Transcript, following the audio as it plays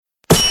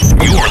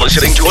You're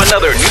listening to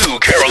another New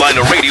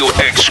Carolina Radio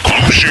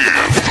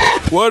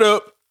exclusive. What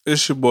up?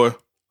 It's your boy,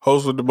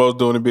 host with the most,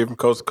 doing it big from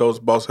coast to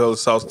coast, Boss Hella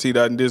Sauce T.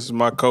 And this is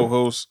my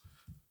co-host.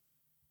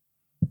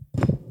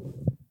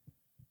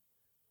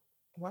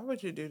 Why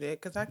would you do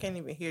that? Because I can't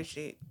even hear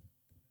shit.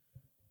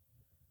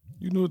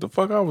 You knew what the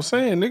fuck I was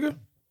saying, nigga.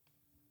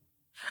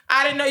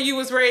 I didn't know you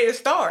was ready to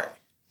start.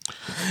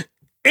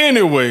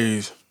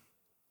 Anyways.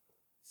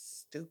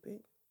 Stupid.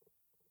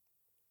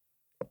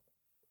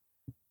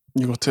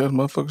 You gonna tell the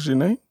motherfuckers your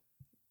name?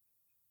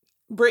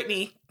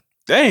 Brittany.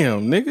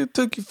 Damn, nigga, it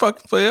took you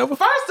fucking forever.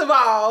 First of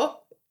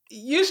all,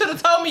 you should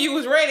have told me you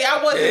was ready.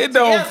 I wasn't. It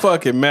don't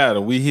fucking matter.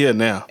 We here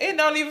now. It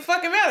don't even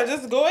fucking matter.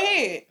 Just go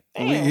ahead.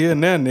 Damn. We here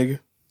now, nigga.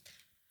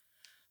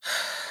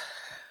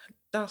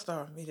 Don't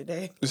start with me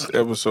today. This is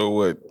episode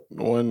what?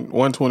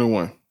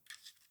 121.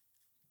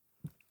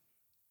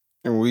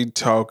 And we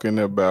talking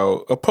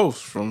about a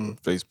post from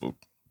Facebook.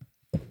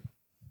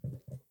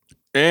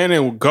 And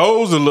it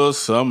goes a little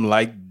something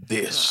like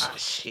this. Oh,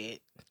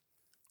 shit.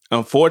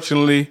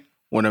 Unfortunately,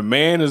 when a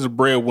man is a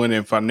breadwinner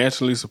and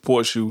financially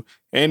supports you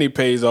and he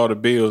pays all the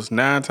bills,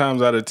 9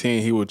 times out of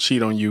 10 he will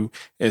cheat on you.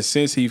 And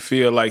since he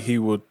feels like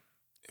he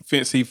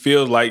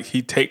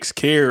takes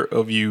care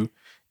of you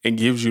and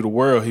gives you the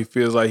world, he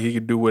feels like he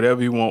can do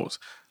whatever he wants.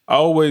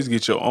 Always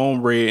get your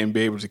own bread and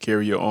be able to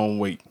carry your own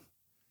weight.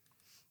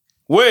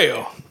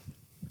 Well,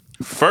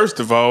 first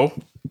of all,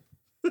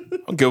 I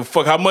don't give a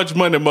fuck how much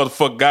money the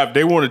motherfucker got. If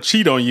they want to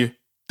cheat on you,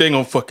 they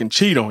gonna fucking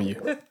cheat on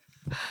you.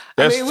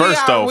 That's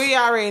first off. We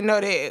already know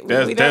that. We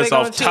know that's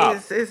off top.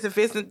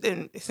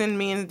 It's in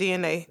men's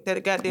DNA.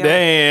 That goddamn.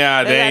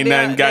 Damn, they ain't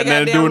nothing got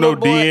nothing to do with no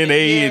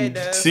DNA and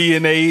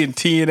CNA and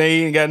TNA.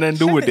 Ain't got nothing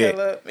to do with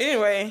that.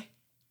 Anyway.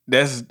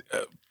 That's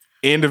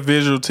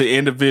individual to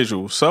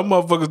individual. Some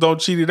motherfuckers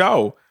don't cheat at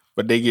all,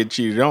 but they get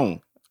cheated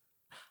on.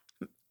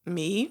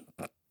 Me?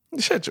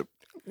 Shut your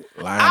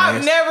lying I've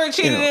ass. never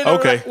cheated in a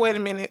okay. Wait a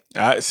minute.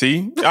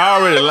 See? I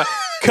already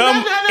come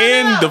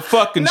in the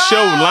fucking show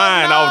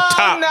line off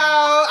top. No,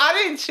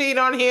 I didn't cheat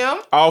on him.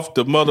 Off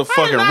the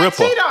motherfucking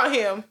ripper. I did not cheat on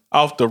him.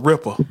 Off the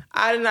ripper.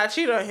 I did not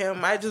cheat on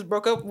him. I just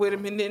broke up with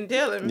him and didn't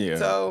tell him. Yeah.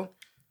 So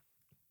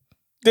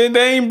then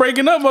they ain't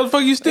breaking up,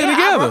 motherfucker. You still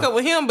together. I broke up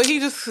with him, but he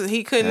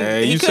couldn't.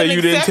 Hey, he you couldn't say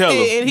you didn't tell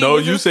him. No,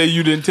 you say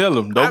you didn't tell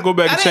him. Don't go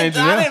back and change it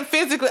now. I didn't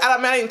physically.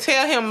 I didn't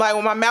tell him like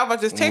with my mouth. I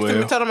just texted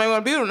him and told him I didn't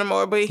want to be with him no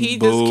more. But he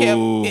just kept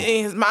in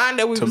his mind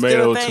that we were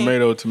still a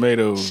thing.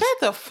 Tomatoes. Shut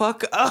the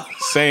fuck up.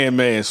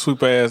 Sandman,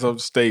 sweep ass off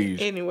the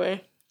stage.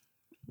 Anyway.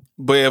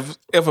 But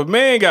if a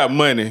man got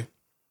money,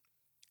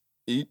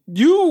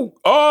 you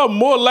are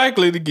more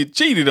likely to get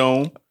cheated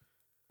on.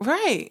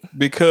 Right.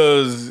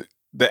 Because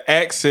the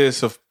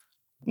access of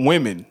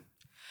women.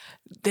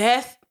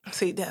 That's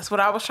what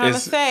I was trying to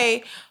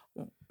say.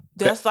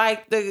 That's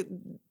like the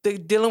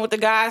dealing with the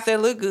guys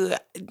that look good.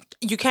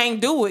 You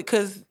can't do it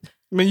because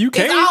you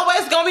can't. It's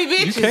always gonna be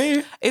bitches. You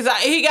can't. It's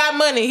like he got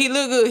money, he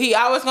look good. He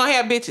always gonna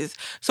have bitches.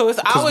 So it's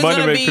always money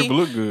gonna make be people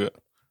look good.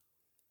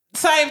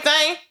 Same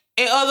thing,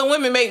 and other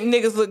women make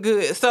niggas look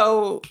good.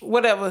 So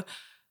whatever.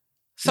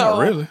 So not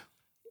really.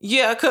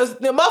 Yeah, because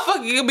the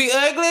motherfucker can be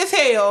ugly as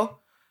hell.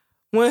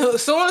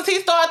 As soon as he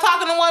started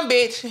talking to one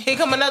bitch, here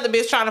come another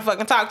bitch trying to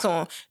fucking talk to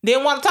him.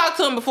 Didn't want to talk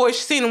to him before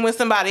she seen him with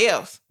somebody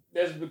else.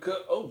 That's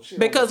because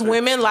because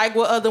women like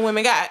what other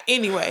women got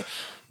anyway.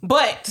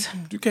 But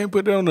you can't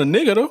put that on a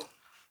nigga though.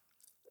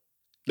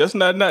 That's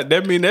not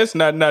that mean that's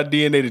not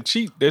DNA to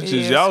cheat. That's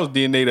just y'all's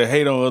DNA to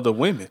hate on other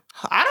women.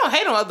 I don't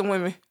hate on other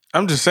women.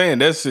 I'm just saying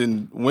that's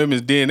in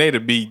women's DNA to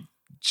be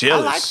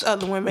jealous. I like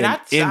other women. I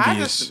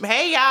just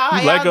hey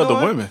y'all. You like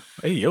other women.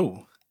 Hey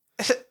yo.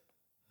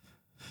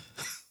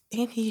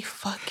 Any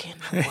fucking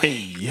way. Hey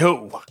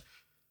yo.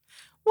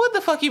 What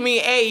the fuck you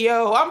mean, hey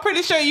yo? I'm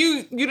pretty sure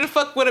you done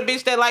fuck with a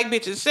bitch that like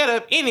bitches. Shut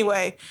up.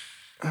 Anyway.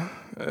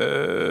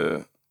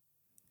 Yeah,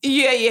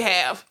 you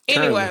have.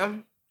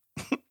 Anyway.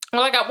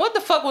 What the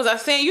fuck was I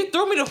saying? You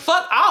threw me the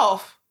fuck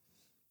off.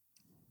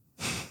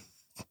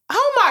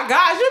 Oh my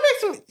gosh,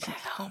 you makes me.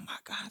 Oh my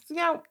gosh,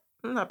 yeah,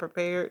 I'm not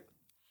prepared.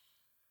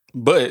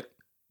 But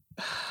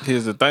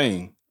here's the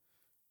thing: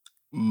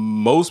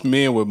 most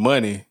men with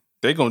money,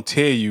 they gonna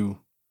tell you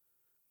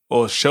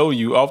or show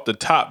you off the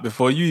top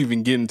before you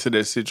even get into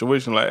that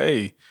situation. Like,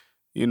 hey,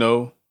 I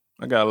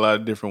got a lot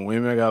of different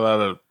women. I got a lot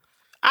of.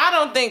 I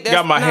don't think that's.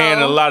 Got my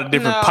hand in a lot of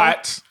different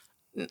pots.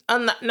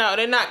 No,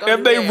 they're not gonna.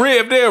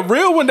 If they're a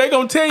real one, they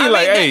gonna tell you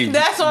hey,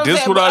 that's what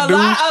this what I do.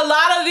 A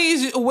lot of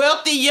these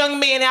wealthy young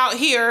men out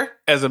here.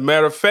 As a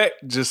matter of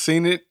fact, just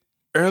seen it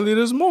earlier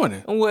this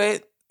morning.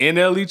 What?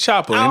 NLE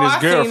Chopper and his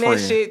girlfriend.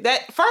 Seen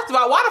that shit. First of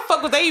all, why the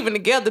fuck was they even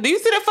together? Do you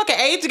see that fucking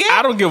age gap?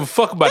 I don't give a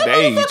fuck about the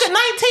age. Fucking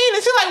 19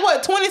 and she like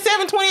what,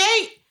 27,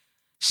 28?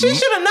 She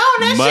should have known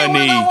that shit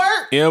wasn't gonna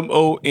work.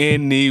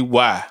 Money.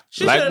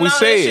 Like we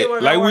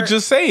said. Like we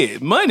just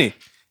said. Money.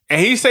 And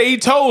he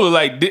told her,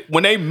 like,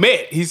 when they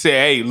met, he said,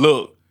 hey,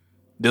 look,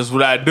 this is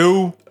what I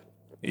do.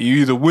 You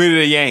either with it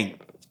or you ain't.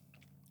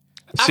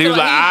 She was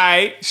like, all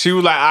right. She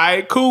was like, all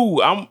right,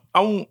 cool.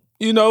 I'm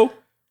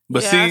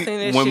But Yeah, I see, seen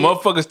that when shit.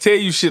 motherfuckers tell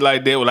you shit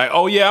like that, like,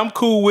 oh yeah, I'm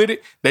cool with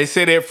it. They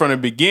say that from the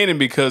beginning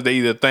because they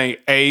either think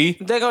A,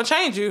 They're gonna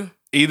change you.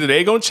 either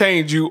they gonna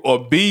change you,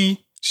 or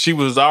B, she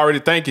was already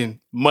thinking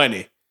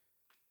money.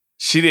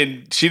 She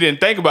didn't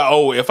think about,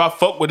 oh, if I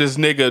fuck with this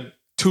nigga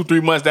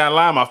 2-3 months down the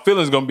line, my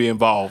feelings gonna be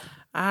involved.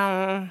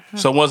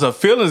 So once her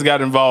feelings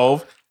got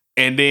involved,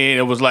 and then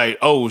it was like,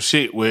 oh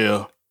shit,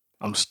 well,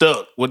 I'm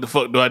stuck. What the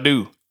fuck do I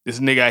do? This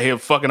nigga out here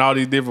fucking all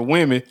these different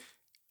women,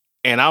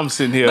 and I'm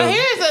sitting here. But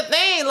here's the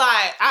thing,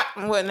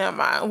 like, well, never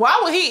mind. Why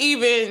would he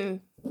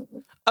even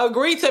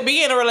agree to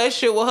be in a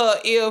relationship with her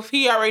if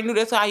he already knew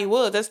that's how he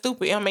was? That's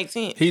stupid. It don't make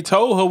sense. He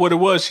told her what it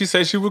was. She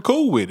said she was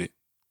cool with it.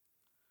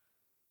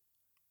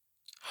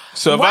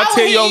 So if Why I would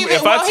tell he you, even-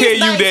 if well, I tell he's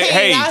you 19. that,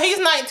 hey, Now, he's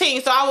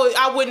 19, so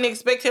I wouldn't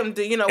expect him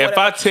to, if whatever.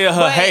 I tell her,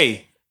 But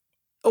hey,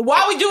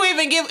 why would you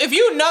even give, if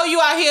you know you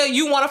out here,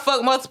 you want to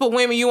fuck multiple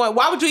women,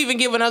 why would you even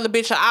give another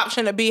bitch an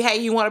option to be, hey,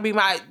 you want to be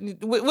my,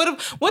 what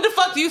the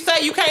fuck do you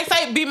say? You can't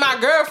say be my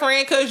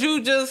girlfriend because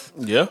you just,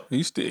 yeah,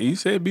 he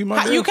said be my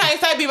girlfriend. you can't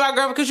say be my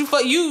girlfriend because you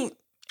fuck, you,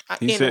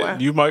 He anyway.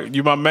 said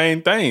you my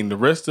main thing. The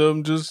rest of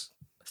them just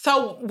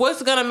So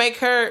what's gonna make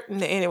her,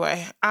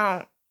 anyway,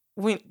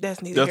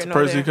 that's neither that's here the nor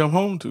person you there. come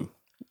home to.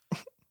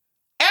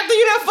 After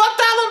you done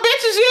fucked all them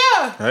bitches,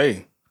 yeah.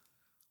 Hey,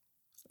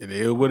 it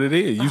is what it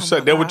is. You Oh said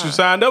my that's what you God.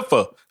 signed up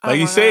for. Like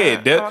he my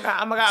said, God.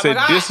 that Oh my God. said Oh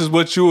my God. this is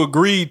what you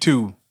agreed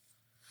to.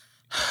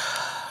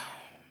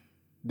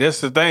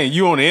 That's the thing.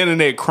 You on the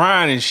internet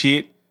crying and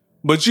shit,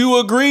 but you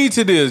agreed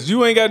to this.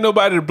 You ain't got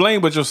nobody to blame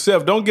but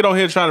yourself. Don't get on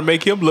here trying to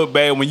make him look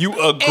bad when you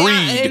agreed.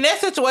 And in that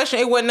situation,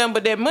 it wasn't nothing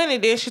but that money.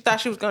 Then she thought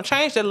she was gonna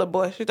change that little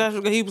boy. She thought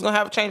he was gonna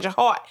have a change of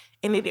heart,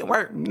 and it didn't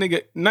work.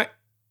 Nigga,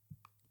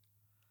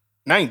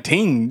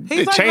 19.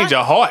 He's like Change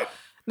your heart.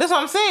 That's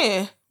what I'm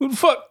saying. Who the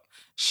fuck?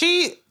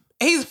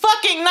 He's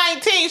fucking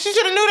 19. She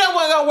should have knew that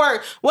wasn't gonna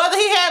work, whether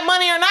he had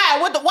money or not.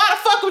 Why the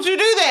fuck would you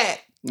do that?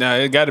 Nah,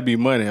 it got to be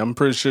money. I'm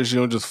pretty sure she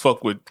don't just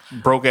fuck with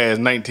broke ass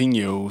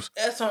 19-year-olds.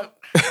 That's what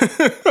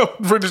I'm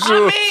pretty I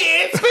sure. mean,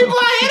 it's people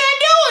out here that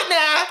do it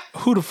now.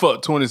 Who the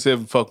fuck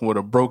 27 fucking with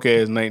a broke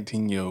ass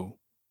 19-year-old?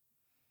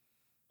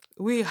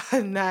 We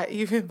are not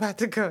even about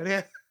to go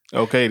there.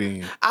 Okay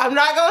then. I'm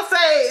not gonna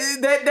say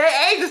that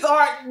their ages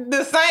aren't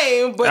the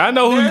same, but I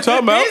know who you there's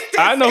talking a about. distance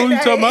I know who in you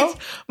their talking age. about.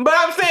 But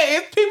I'm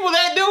saying it's people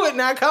that do it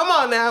now. Come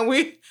on now,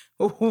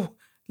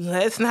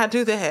 let's not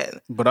do that.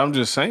 But I'm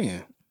just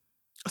saying.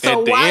 So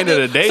At the end of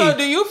the day. so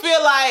do you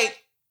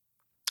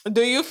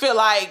feel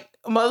like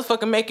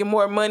motherfucker making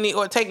more money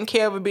or taking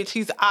care of a bitch?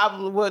 He's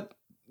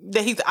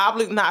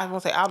obligated. Not I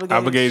won't say obligated.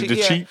 Obligated to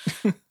yeah. cheat.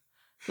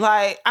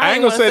 Like I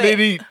ain't gonna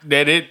say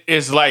that it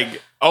is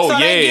like, oh so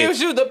yeah. that gives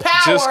you the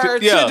power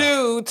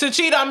yeah. to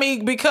cheat on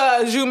me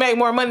because you make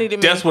more money than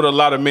me. That's what a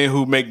lot of men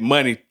who make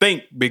money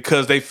think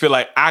because they feel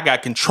like I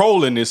got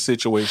control in this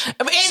situation.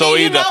 And So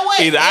you either know what?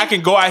 I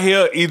can go out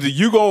here, either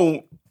you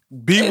gonna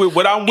be with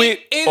what I'm with,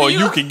 either or you-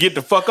 you can get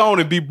the fuck on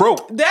and be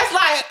broke. That's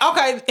like,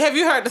 okay, have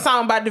you heard the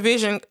song by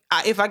Division?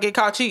 If I get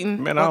caught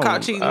cheating, Man, or I caught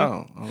don't cheating,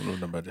 know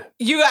nothing about that.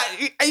 you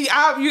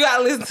got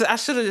to listen to. I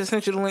should have just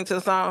sent you the link to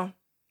the song.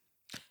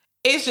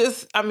 It's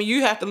just, I mean,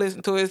 you have to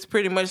listen to it. It's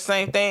pretty much the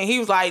same thing. He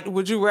was like,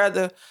 would you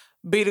rather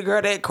be the girl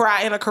that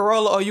cry in a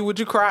Corolla or would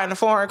you cry in a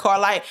foreign car?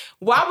 Like,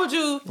 why would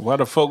you? Why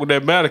the fuck would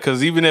that matter?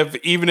 Because even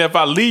if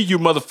I leave you,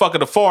 motherfucker,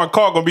 the foreign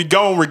car gonna be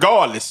gone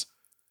regardless.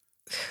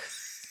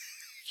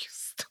 You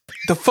stupid.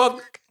 The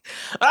fuck?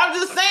 I'm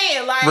just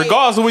saying, like,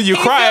 Regardless of when you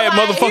he cry feel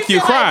at, motherfucker, he you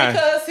feel crying.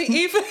 Because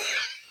he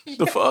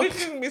The fuck?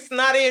 It's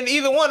not in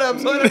either one of them,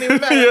 so it don't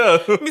even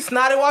matter. Yeah. Be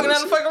snotty walking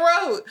down the fucking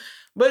road.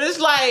 But it's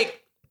like,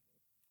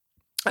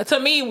 to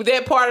me,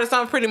 that part of the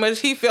song pretty much,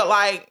 he felt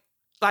like,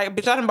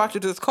 bitch, I done bought you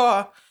this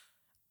car.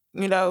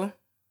 You know,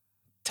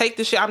 take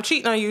the shit. I'm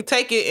cheating on you.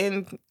 Take it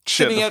and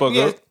Shut sit in the fuck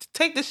up.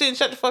 Take the shit and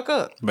shut the fuck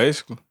up.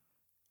 Basically.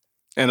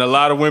 And a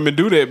lot of women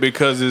do that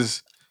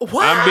because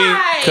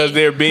Why? because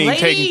they're being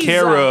taken Ladies.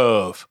 care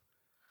of.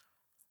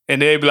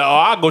 And they be like, oh,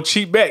 I'll go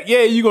cheat back.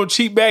 Yeah, you gonna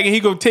cheat back and he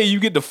gonna tell you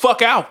get the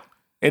fuck out.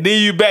 And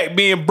then you back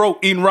being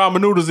broke eating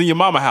ramen noodles in your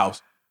mama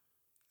house.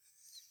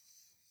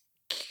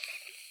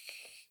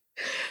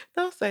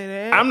 Don't say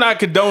that. I'm not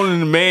condoning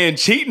the man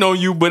cheating on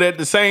you, but at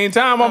the same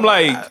time, I'm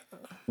like,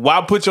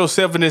 why put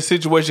yourself in this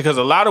situation? Because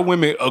a lot of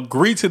women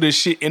agree to this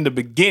shit in the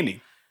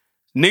beginning.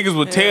 Niggas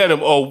would tell them,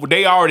 oh,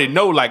 they already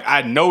know, like,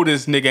 I know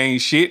this nigga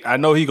ain't shit. I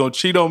know he gonna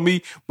cheat on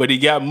me, but he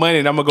got money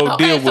and I'm gonna go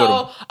deal with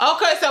him.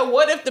 Okay, so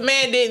what if the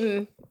man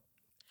didn't?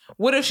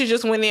 What if she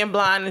just went in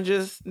blind and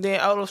just then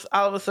all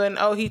of a sudden,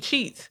 oh, he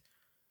cheats?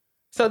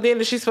 So then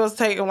is she supposed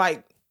to take him,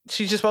 like,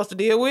 she's just supposed to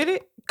deal with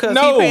it? Cause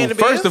No, he paying the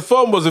first and bills?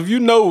 foremost, if you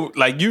know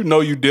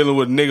you dealing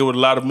with a nigga with a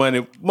lot of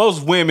money,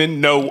 most women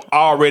know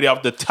already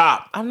off the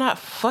top. I'm not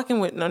fucking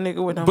with no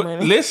nigga with no But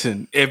money.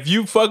 listen, if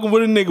you fucking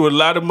with a nigga with a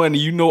lot of money,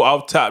 you know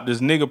off top, this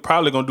nigga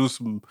probably gonna do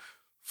some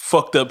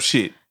fucked up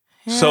shit.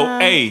 So,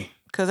 hey,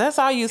 Cause that's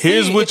all you see.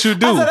 here's what you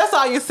do. I said that's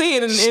all you see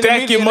in the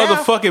stack your media now.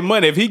 motherfucking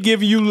money. If he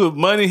giving you little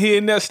money here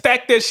and there,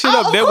 stack that shit Oh,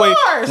 up. of That way,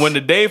 course. when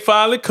the day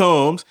finally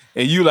comes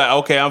and you like,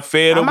 okay, I'm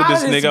fed up I'm with out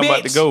this of this nigga, I'm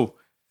about to bitch. go.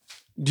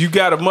 You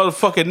got a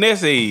motherfucking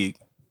nest egg.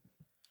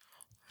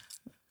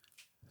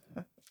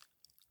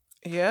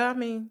 Yeah, I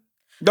mean...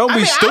 Don't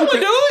be stupid. I would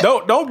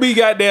do it. Don't be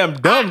goddamn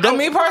dumb. I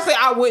mean, personally,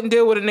 I wouldn't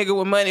deal with a nigga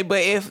with money, but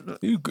if...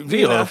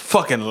 You're a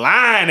fucking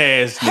lying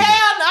ass nigga.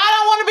 Hell, I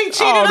don't want to be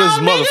cheated all this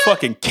on,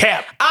 motherfucking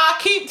cap. I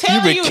keep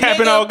telling you, You've been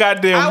capping nigga, all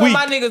goddamn week.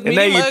 My niggas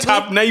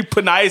and now you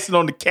putting icing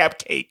on the cap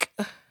cake.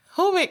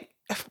 Who make...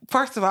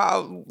 First of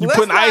all, you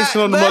putting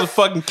icing on the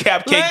motherfucking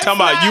cap cake.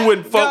 Talking about you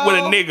wouldn't fuck with a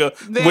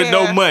nigga with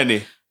no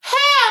money.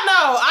 Hell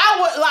no, I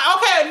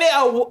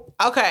would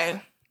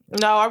okay.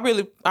 No,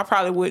 I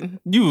probably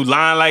wouldn't. You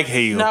lying like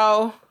hell.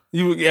 No.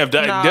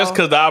 That's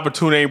because the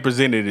opportunity ain't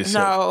presented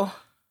itself. No.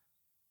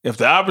 If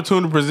the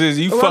opportunity presents,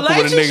 you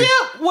fucking with a nigga.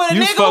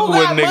 You fucking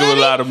with a nigga with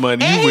a lot of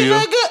money. You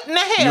will.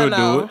 Nah, hell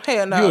no.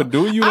 Hell no. You'll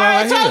do it. You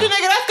I told you,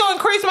 nigga, that's gonna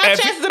increase my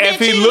chances of being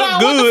cheated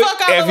on.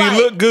 If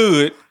he look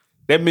good,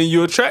 that means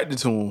you're attracted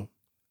to him.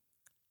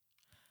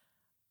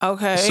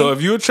 Okay. So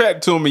if you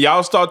attracted to him and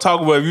y'all start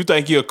talking about if you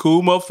think he a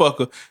cool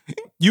motherfucker,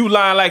 you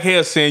lying like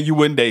hell saying you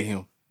wouldn't date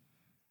him.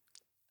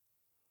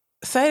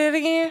 Say that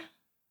again.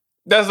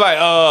 That's like,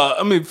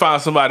 let me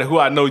find somebody who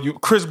I know you.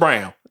 Chris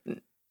Brown.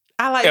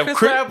 I like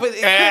Chris Brown, but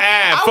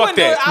fuck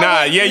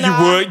that.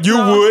 You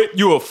would.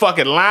 You a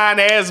fucking lying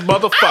ass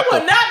motherfucker. I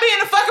would not be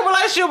in a fucking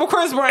relationship with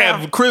Chris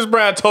Brown. If Chris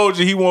Brown told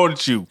you he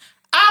wanted you,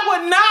 I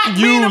would not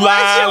be in a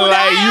relationship with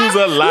him. You's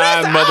a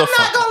lying motherfucker.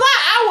 I'm not gonna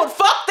lie. I would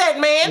fuck that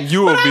man.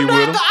 You would be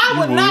with him. I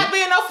would not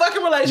be in no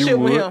fucking relationship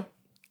with him.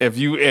 If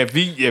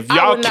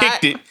y'all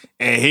kicked it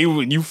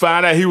and you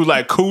find out he was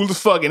like cool as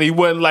fuck and he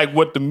wasn't like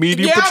what the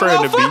media portrayed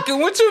to be.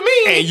 What you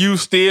mean? And you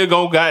still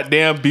gonna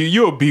goddamn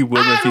you'll be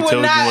with him if he told you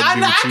what to be with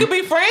you. I could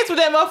be friends with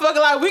that motherfucker.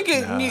 Like we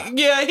could,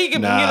 he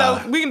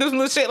could, we can do some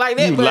little shit like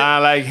that. You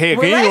lying like hell.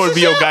 He ain't want to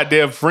be your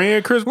goddamn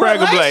friend. Chris Brown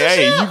gonna be like,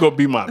 hey, you gonna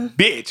be my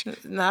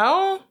bitch.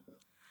 No,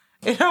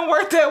 it don't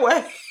work that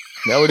way.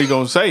 That's what he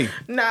gonna say.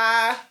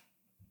 Nah.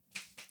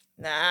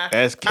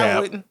 That's cap. I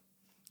wouldn't.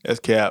 That's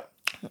cap.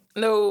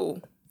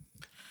 No.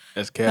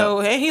 That's cap.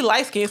 No, and he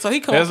light skinned, so he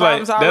come from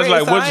already. That's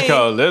like what you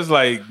call it. That's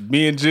like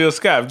me and Jill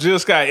Scott. If Jill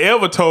Scott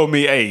ever told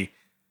me, hey,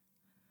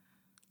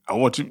 I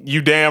want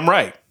you damn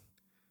right.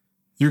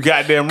 You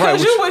goddamn right.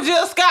 Because you with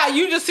Jill Scott,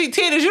 you just see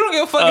titties. You don't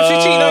give a fuck if she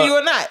cheating on you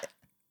or not.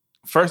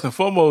 First and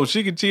foremost,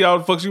 she can cheat all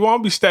the fuck she want. I'll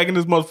be stacking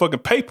this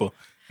motherfucking paper.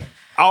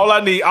 All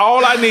I need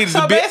is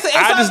to be.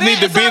 I just need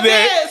to be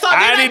there.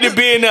 I need to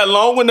be in there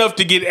long enough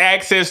to get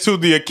access to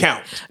the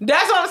account.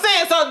 That's what I'm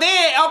saying. So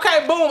then,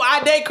 okay, boom,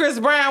 I date Chris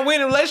Brown,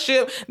 win a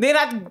relationship. Then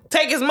I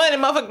take his money,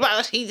 motherfucker.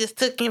 Like, he just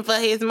took him for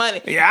his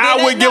money. Yeah,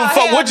 I wouldn't give a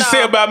fuck what you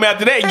say about me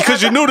after that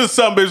because you knew there's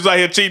some bitches out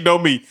here cheating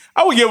on me.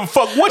 I wouldn't give a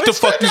fuck what the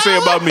fuck you say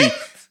about me. I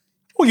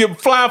wouldn't give a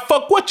flying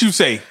fuck what you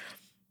say.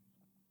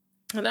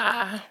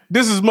 Nah.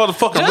 This is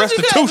motherfucking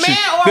restitution.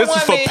 This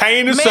is for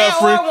pain and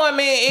suffering.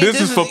 This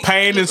is for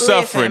pain and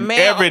suffering.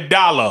 Every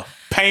dollar,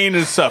 pain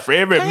and suffering.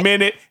 Every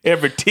minute,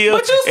 every tear.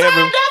 But you signed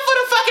up for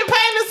the fucking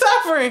pain and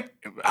suffering.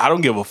 I don't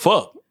give a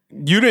fuck.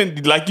 You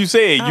didn't, like you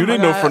said, you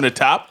didn't know from the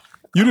top.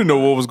 You didn't know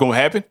what was going to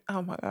happen.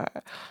 Oh my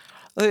God.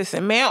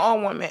 Listen, man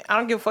or woman, I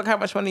don't give a fuck how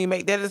much money you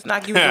make. That does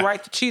not give you the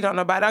right to cheat on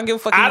nobody. I don't give a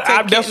fuck.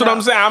 That's what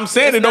I'm saying. I'm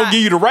saying it don't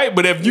give you the right,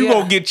 but if you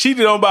gonna get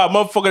cheated on by a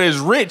motherfucker that's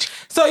rich,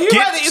 so you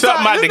get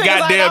something out the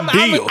goddamn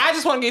deal. I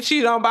just want to get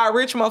cheated on by a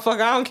rich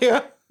motherfucker. I don't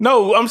care.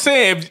 No, I'm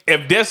saying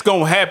if that's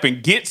gonna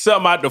happen, get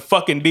something out the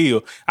fucking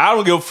deal. I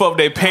don't give a fuck if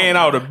they paying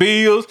all the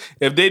bills,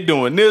 if they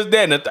doing this,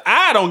 that, and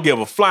I don't give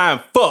a flying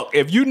fuck.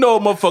 If you know a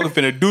motherfucker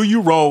finna do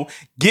you wrong,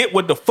 get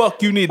what the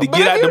fuck you need to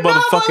get out the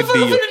motherfucking deal. If you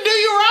know a motherfucker finna do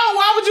you wrong,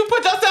 why would you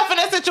put yourself in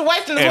that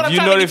situation? If you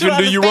know they finna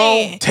do you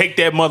wrong, take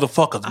that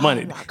motherfucker's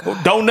money.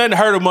 Don't nothing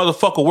hurt a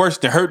motherfucker worse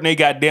than hurting their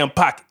goddamn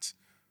pockets.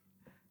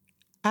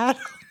 I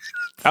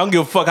don't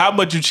give a fuck how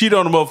much you cheat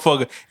on a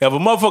motherfucker. If a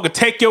motherfucker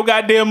take your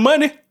goddamn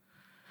money,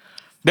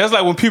 that's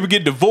like when people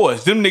get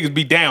divorced. Them niggas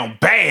be down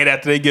bad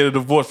after they get a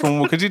divorce from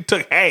them because you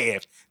took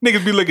half.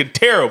 Niggas be looking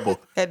terrible.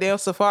 That damn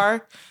Safari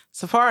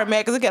mad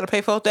because they got to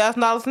pay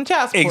 $4,000 in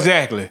child support.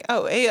 Exactly.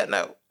 Oh, hell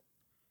no.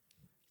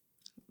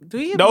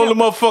 The only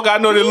motherfucker I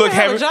know that look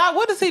happy. Job?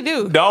 What does he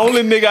do? The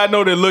only nigga I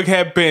know that look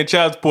happy paying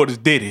child support is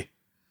Diddy.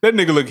 That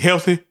nigga look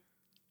healthy.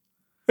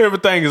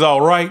 Everything is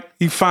all right.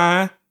 He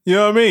fine. You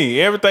know what I mean?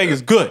 Everything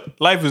is good.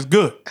 Life is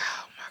good.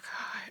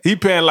 He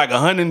paying like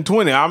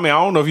 $120. I mean, I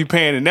don't know if he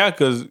paying it now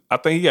because I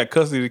think he got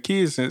custody of the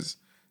kids since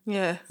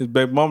his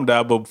baby mama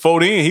died. But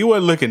before then, he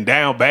wasn't looking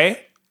down bad.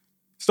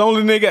 It's the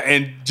only nigga.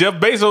 And Jeff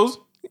Bezos,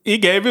 he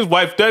gave his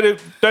wife 30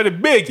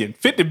 billion,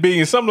 50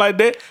 billion, something like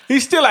that.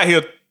 He's still out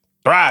here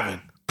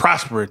thriving,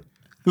 prospering,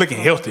 looking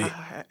healthy,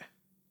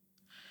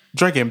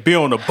 drinking beer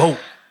on a boat.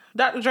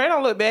 Dr. Dre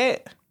don't look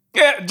bad.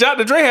 Yeah,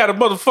 Dr. Dre had a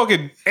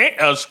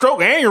motherfucking stroke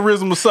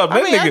aneurysm or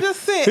something. That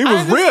nigga, he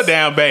was real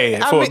down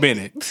bad for a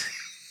minute.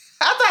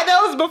 I thought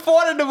that was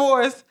before the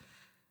divorce.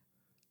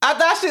 I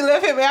thought she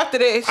left him after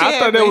that. I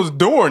thought that was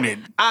during it.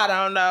 I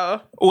don't know.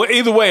 Well,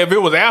 either way, if it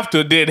was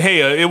after, then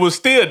hell, it was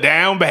still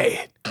down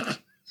bad.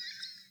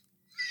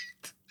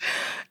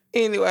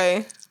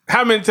 Anyway.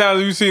 How many times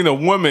have you seen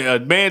a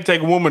man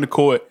take a woman to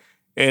court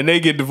and they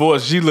get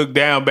divorced. She looked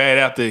down bad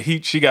after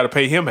she got to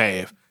pay him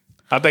half.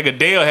 I think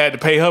Adele had to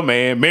pay her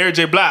man. Mary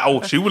J.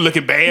 Blige, she was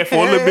looking bad for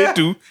a little bit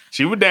too.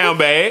 She was down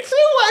bad. She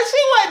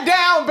was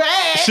down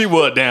bad. She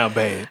was down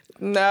bad.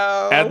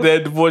 No. After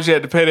that divorce, you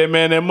had to pay that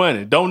man that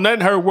money. Don't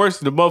nothing hurt worse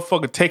than the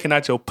motherfucker taking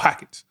out your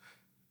pockets.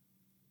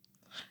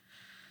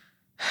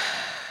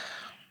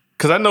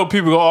 Because I know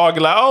people gonna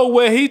argue like, oh,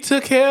 well, he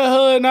took care of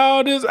her and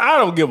all this. I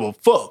don't give a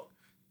fuck.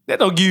 That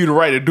don't give you the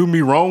right to do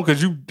me wrong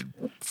because you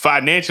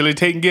financially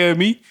taking care of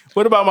me.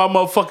 What about my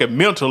motherfucking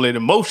mental and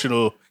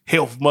emotional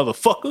health,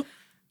 motherfucker?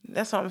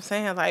 That's what I'm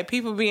saying. Like,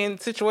 people be in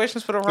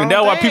situations for the wrong And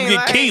that's why thing. people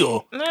get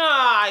killed.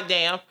 Nah,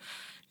 damn.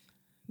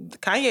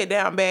 Kanye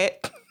down bad.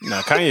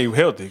 Nah, Kanye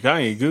healthy.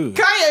 Kanye good.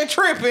 Kanye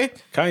tripping.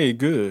 Kanye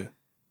good.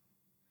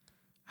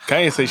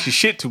 Kanye say she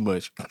shit too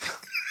much.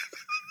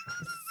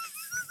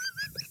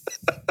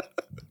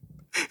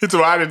 It's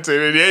why I didn't say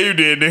that. Yeah, you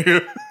did,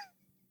 nigga.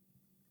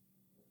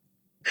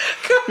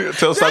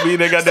 Tell stop eating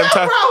that goddamn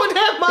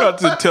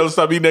taco. Tell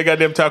stop eating that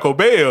goddamn Taco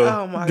Bell.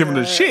 Oh my Giving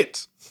her God.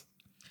 shits.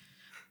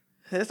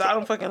 That's all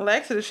them fucking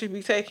laxatives she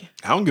be taking.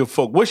 I don't give a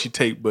fuck what she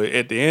take, but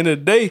at the end of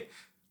the day,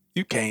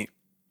 you can't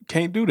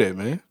do that,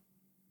 man.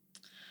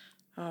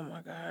 Oh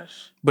my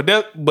gosh.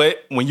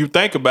 But when you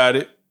think about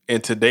it,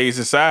 in today's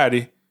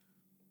society,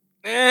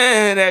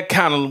 that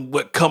kind of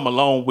what come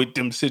along with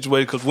them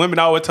situations. Because women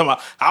always talking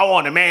about, I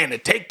want a man to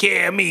take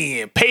care of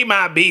me and pay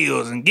my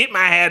bills and get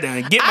my hair done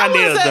and get my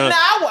nails done.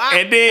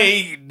 And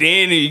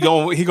then he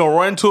gonna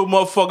run to a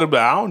motherfucker,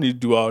 but I don't need to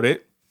do all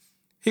that.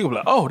 He gonna be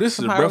like, oh, this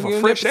is a breath of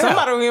fresh air.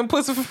 Somebody gonna get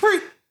pussy for free.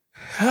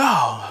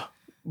 Oh,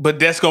 but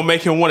that's gonna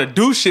make him want to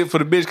do shit for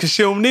the bitch because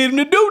she don't need him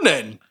to do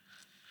nothing.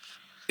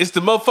 It's the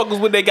motherfuckers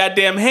with their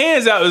goddamn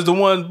hands out is the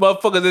ones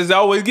motherfuckers that's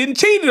always getting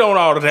cheated on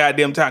all the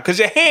goddamn time. Cause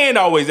your hand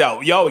always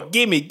out. Y'all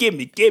give me.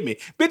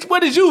 Bitch,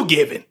 what is you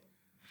giving?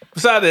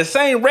 Besides the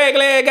same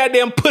regular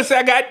goddamn pussy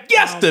I got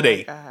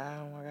yesterday.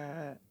 Oh my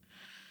God.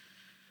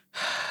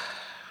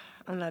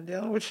 I'm not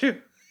dealing with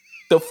you.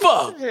 The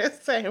fuck? Yeah,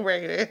 same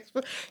regular.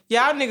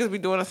 Y'all niggas be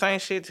doing the same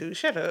shit too.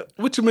 Shut up.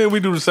 What you mean we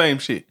do the same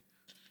shit?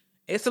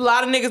 It's a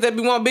lot of niggas that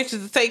be want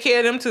bitches to take care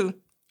of them too.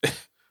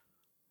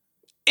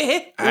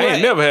 I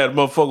ain't never had a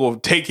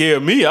motherfucker take care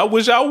of me. I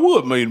wish I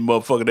would made a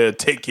motherfucker that'd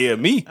take care of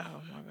me. Oh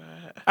my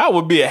God. I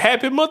would be a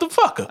happy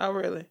motherfucker. Oh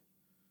really?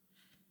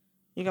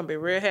 You gonna be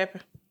real happy?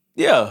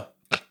 Yeah.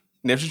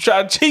 And if you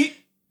try to cheat,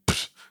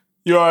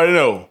 you already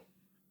know.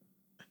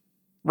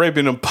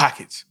 Raping them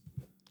pockets.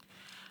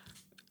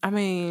 I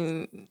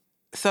mean,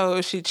 so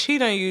if she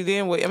cheat on you,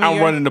 then what? I mean, I'm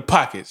running the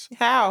pockets.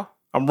 How?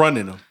 I'm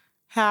running them.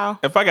 How?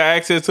 If I got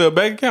access to a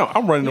bank account,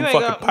 I'm running them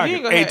fucking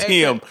pockets.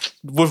 ATM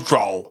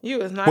withdrawal.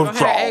 You is not gonna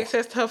have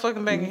access to her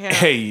fucking bank account.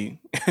 Hey,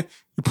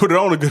 you put it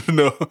on good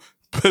enough.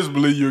 Best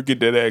believe you'll get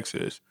that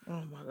access.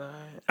 Oh my God.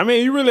 I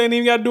mean, you really ain't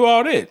even got to do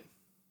all that.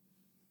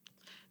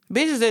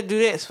 Bitches that do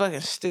that is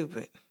fucking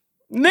stupid.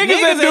 Niggas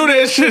that do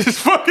that shit is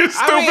fucking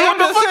stupid. I mean, what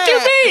the fuck you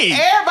mean?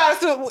 Everybody's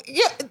stupid.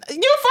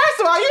 You first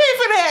of all, you ain't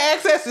finna have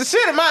access to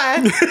shit of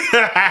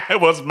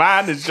mine. What's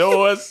mine is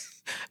yours.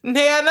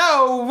 Hell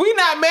no. We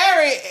not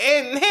married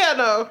and hell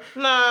no.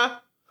 Nah.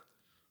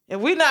 If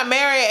we not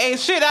married, ain't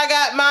shit. I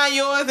got mine,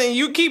 yours, and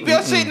you keep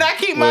your shit and I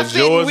keep my shit.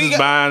 Yours is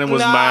mine and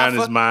what's mine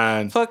is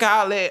mine. Fuck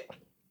all that.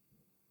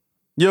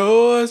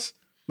 Yours,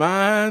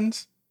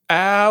 mine's,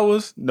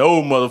 ours.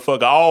 No,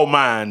 motherfucker. All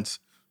mine's.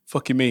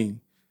 Fuck you mean?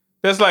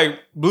 That's like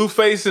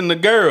Blueface and the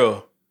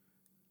girl.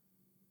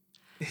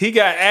 He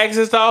got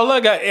access to all her.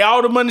 Got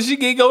all the money she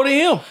get go to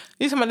him.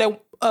 You talking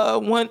about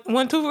that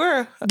one two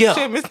girl? Yeah.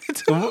 Shit,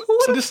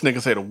 This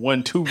nigga said a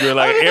 1-2 girl.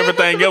 Like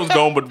everything else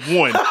gone but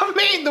one. I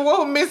mean the one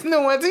who missed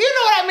new ones. You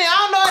know what I mean? I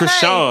don't know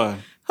her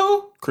name.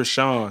 Who?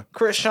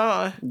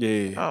 Krishan.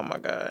 Yeah. Oh my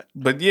God.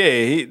 But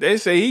yeah, they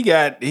say he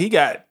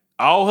got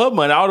all her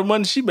money. All the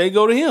money she made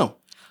go to him.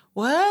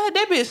 What?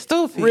 That bitch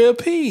stupid. Real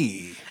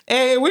P.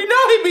 And we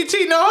know he be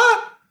cheating on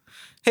her.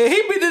 And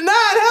he be denying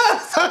her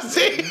some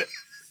shit.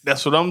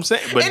 That's what I'm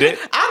saying. But now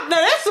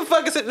that's a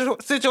fucking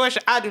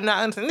situation I do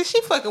not understand.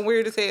 She fucking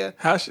weird as hell.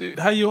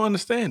 How you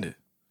understand it?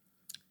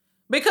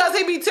 Because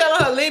he be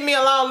telling her, leave me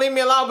alone.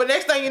 But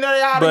next thing you know,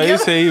 they all But together. he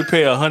said he'd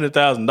pay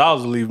 $100,000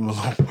 to leave him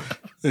alone.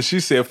 And she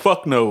said,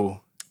 fuck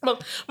no.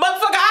 Motherfucker,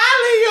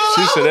 I'll leave you alone.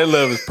 She said that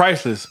love is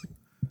priceless.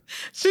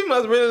 She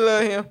must really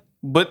love him.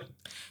 But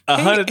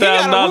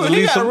 $100,000 to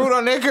leave got a root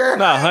on that girl.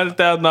 Nah,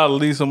 $100,000 to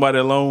leave somebody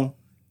alone.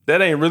 That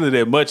ain't really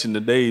that much in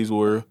today's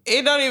world.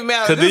 It don't even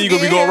matter. Because then you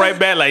gonna be going right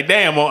back like,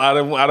 damn, I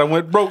done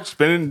went broke,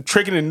 spending,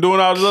 tricking, and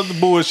doing all this other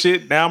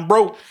bullshit. Now I'm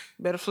broke.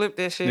 Better flip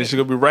that shit. Then she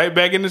gonna be right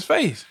back in his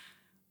face.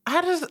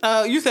 I just,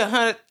 you said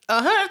 $100,000.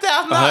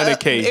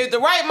 $100K. If the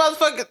right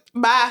motherfucker,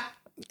 bye.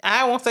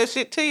 I won't say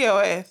shit to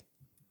your ass.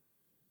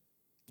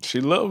 She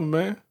love him,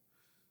 man.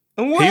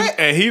 What?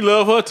 He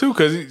love her too,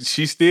 because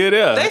she's still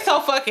there. They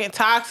so fucking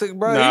toxic,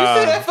 bro. Nah. You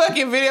see that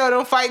fucking video of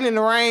them fighting in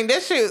the rain?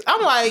 That shit,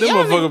 I'm like, Them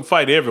y'all motherfuckers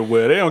fight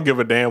everywhere. They don't give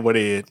a damn what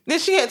they is. Then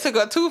she had took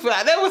her tooth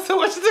out. That was so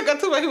when she took her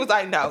tooth out. He was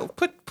like, no,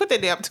 put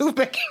that damn tooth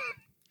back in.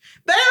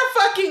 They're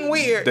fucking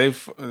weird.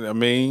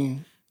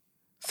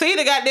 See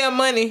the goddamn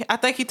money. I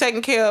think he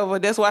taking care of her.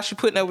 That's why she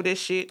putting up with this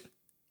shit.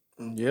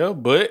 Yeah,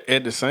 but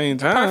at the same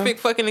time, Perfect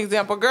fucking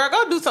example. Girl,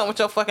 go do something with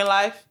your fucking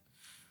life.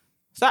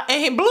 So,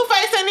 and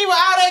Blueface ain't even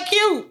all that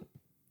cute.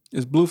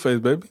 it's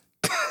Blueface, baby.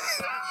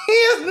 He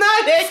is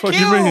not that Fuck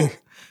cute. you mean?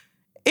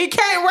 He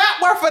can't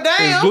rap worth a It's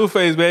damn.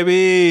 Blueface,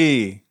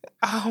 baby.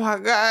 Oh my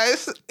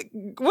gosh.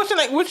 What's your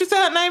name? What you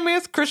said her name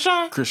is?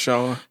 Krishan?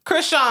 Krishan.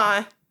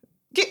 Krishan.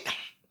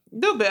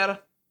 Do better.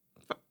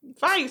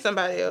 Find you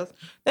somebody else.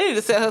 They need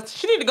to set her.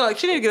 She need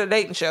to get a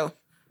dating show.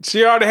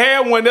 She already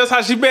had one. That's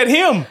how she met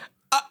him.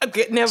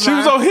 Never She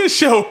mind. was on his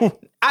show.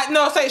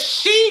 Say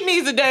she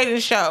needs a dating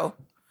show.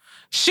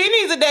 She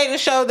needs a dating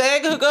show that they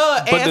can hook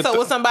her But ass the up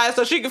with somebody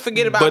so she can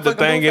forget about But the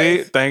fucking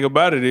Blueface. thing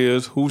about it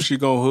is, who she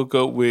gonna hook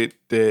up with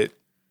that?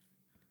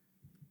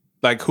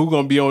 Like, who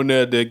gonna be on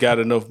there that got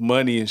enough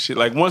money and shit?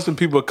 Like, once some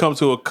people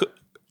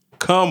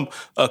come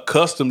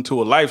accustomed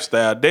to a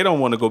lifestyle, they don't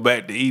want to go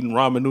back to eating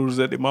ramen noodles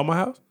at their mama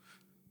house.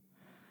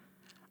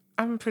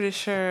 I'm pretty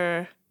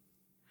sure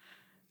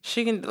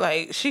she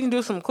can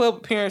do some club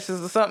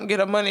appearances or something, get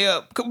her money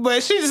up.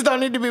 But she just don't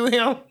need to be with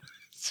him.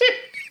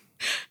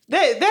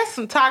 That's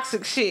some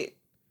toxic shit.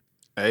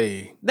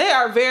 Hey, They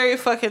are very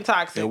fucking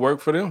toxic. it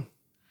worked for them.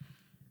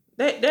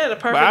 They're the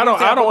perfect But I don't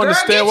example. Girl,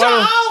 understand get why your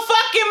don't- own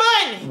fucking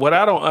money. What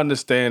I don't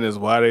understand is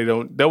why they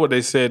don't. That's what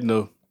they said in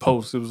the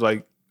post. It was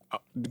like,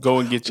 go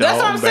and get your That's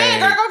what own I'm saying,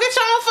 girl. bag. Go get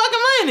your own fucking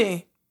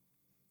money.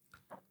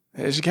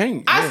 Yeah, she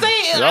can't. I Yeah.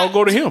 seen- Y'all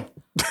go to him.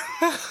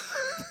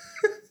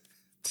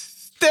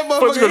 That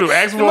What you gonna do,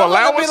 ask for the motherfucker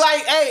allowance? Be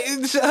like,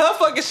 hey, her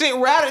fucking shit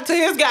routed to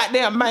his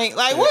goddamn bank.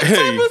 Like, what Hey.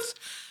 type of...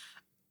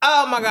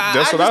 Oh, my God.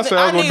 That's what I said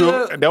I was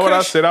gonna do. That's what I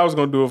Chris- said I was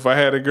gonna do if I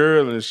had a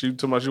girl and she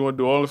told me she want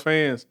to do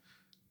OnlyFans.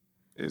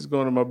 It's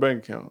going to my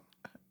bank account.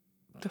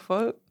 The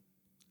fuck?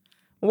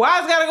 Why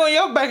it's gotta go in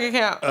your bank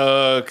account?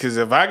 Cause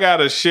if I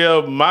gotta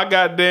share my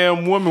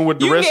goddamn woman with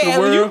the rest of the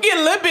world, You get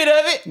a little bit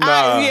of it.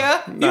 Nah,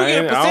 You nah,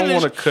 get a percentage. I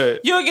don't want to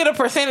cut. You'll get a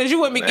percentage. You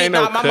wouldn't be Ain't getting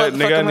no all my cut, motherfucking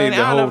nigga. I money. need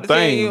the I don't know whole what to tell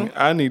thing. you.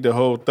 I need the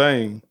whole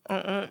thing.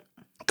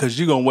 Cause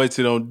you gonna waste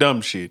it on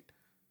dumb shit.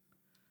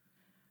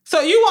 So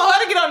you want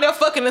her to get on there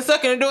fucking and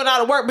sucking and doing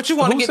all the work, but you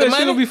want to Who get said the she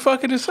money? gonna be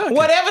fucking and sucking?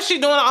 Whatever she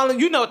doing on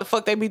you know what the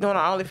fuck they be doing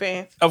on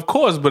OnlyFans. Of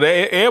course, but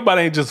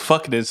everybody ain't just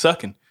fucking and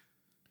sucking.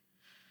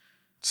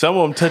 Some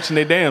of them touching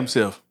their damn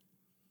self,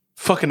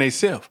 fucking they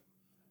self.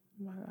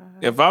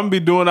 If I'm be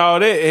doing all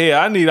that, hey,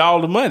 I need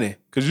all the money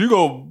because you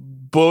gonna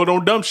blow it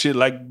on dumb shit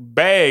like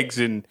bags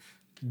and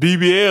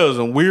BBLs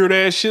and weird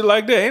ass shit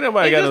like that. Ain't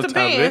nobody It got no just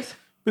time for that. depends.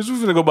 Bitch,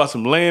 we finna go buy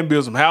some land,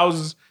 build some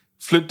houses,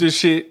 flip this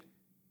shit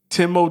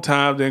 10 more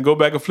times, then go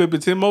back and flip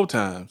it 10 more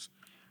times.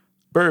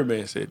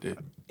 Birdman said that.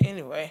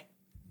 Anyway.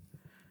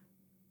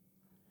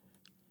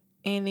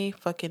 Any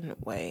fucking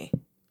way.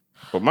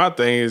 But my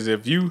thing is,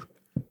 if you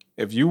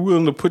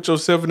willing to put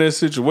yourself in that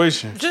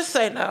situation, Just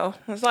say no.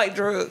 It's like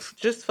drugs.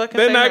 Just fucking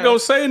they're say not no. gonna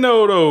say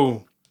no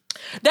though.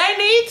 They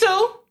need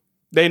to.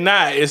 They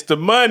not. It's the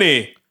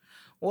money.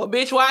 Well,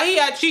 bitch, while he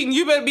out cheating,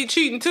 you better be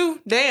cheating too.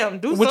 Damn,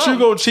 do What something. you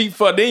gonna cheat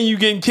for? Then you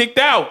getting kicked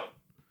out.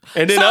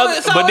 And then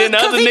So but then the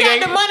because other he nigga got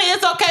ain't, the money,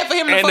 it's okay for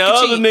him to and the fucking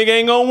other cheat. nigga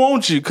ain't gonna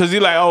want you because he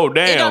like, oh It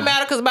don't damn.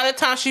 matter because by the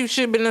time she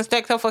should have been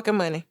stacked her fucking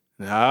money.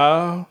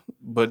 Nah,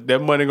 but that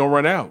money gonna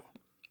run out.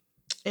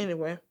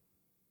 Anyway.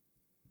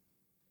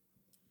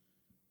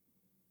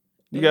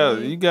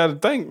 You gotta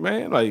think,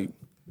 man. Like,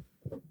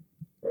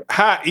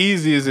 how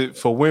easy is it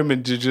for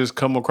women to just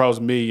come across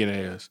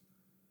millionaires?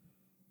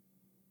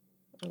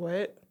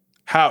 What?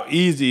 How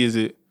easy is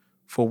it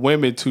for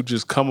women to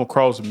just come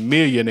across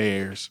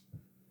millionaires?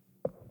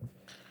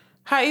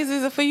 How easy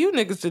is it for you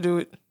niggas to do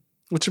it?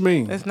 What you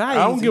mean? It's not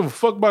I don't easy. give a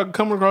fuck about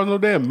coming across no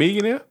damn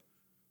millionaire.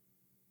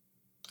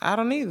 I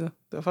don't either.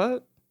 The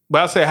fuck?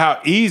 But I say, how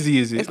easy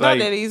is it? It's like,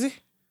 not that easy.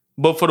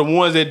 But for the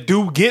ones that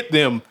do get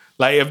them,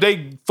 like if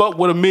they fuck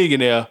with a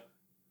millionaire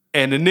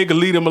and the nigga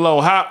leave them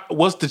alone,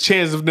 what's the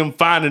chance of them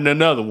finding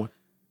another one?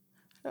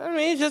 I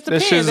mean, it just That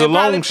depends. shit's They a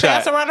long probably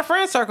pass shot. around the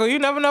friend circle. You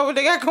never know what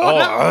they got going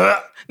on.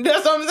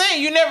 That's what I'm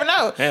saying. You never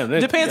know. Damn,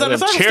 that, Depends on the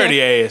that circumstance.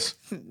 charity ass.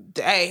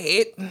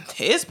 Hey,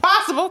 it's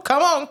possible.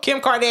 Come on,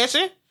 Kim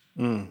Kardashian.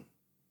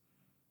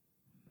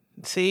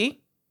 See,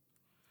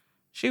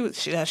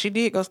 she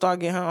did go start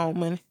getting her own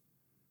money.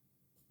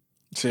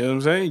 See what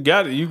I'm saying?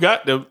 You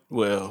got the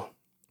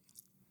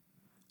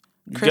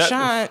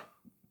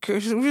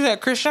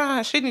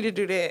Krishan, she need to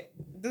do that.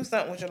 Do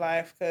something with your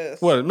life, cause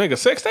what? Make a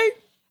sex tape?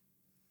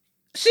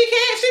 she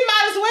can. She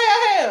might as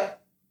well have.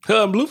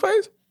 Her and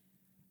Blueface?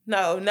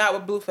 No, not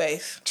with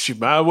Blueface. She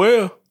might as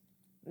well.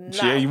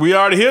 Nah. We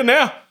already here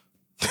now.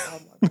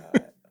 Oh my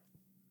god.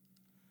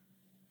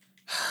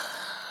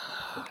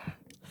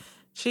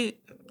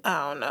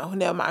 I don't know.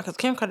 Never mind, because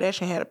Kim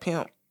Kardashian had a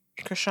pimp.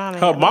 Krishan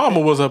Her mama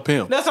was her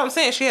pimp. That's what I'm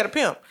saying. She had a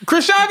pimp.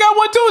 Krishan got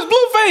one too. It's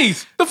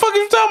Blueface. The fuck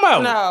you talking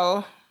about?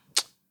 No.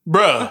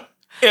 Bruh.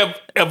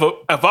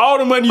 If all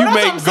the money you But that's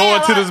make what I'm going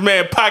saying, to like- this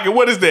man's pocket,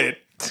 what is that?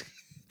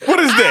 What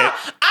is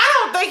that?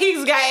 I don't think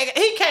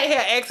he can't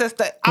have access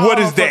to all What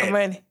is fucking that?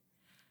 money.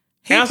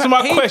 Answer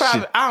my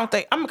question. I don't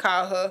think. I'm going to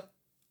call her.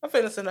 I'm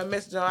finna send a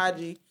message on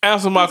IG.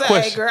 Answer my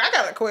question. Hey, girl, I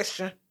got a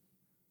question.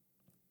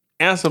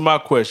 Answer my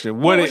question.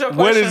 What is your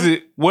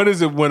question? What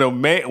is it when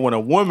a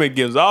woman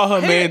gives all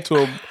her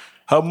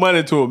her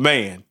money to a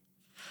man?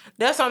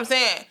 That's what I'm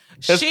saying.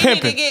 That's she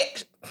pimping. need to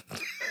get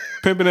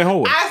Pimping and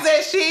whore. I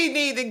said she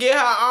need to get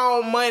her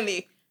own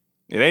money.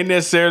 It ain't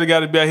necessarily got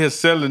to be out here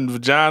selling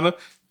vagina.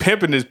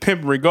 Pimping is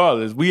pimping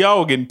regardless. We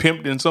all getting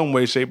pimped in some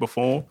way, shape, or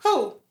form.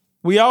 Who?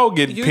 We all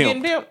getting You pimped.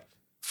 getting pimped?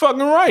 Fucking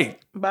right.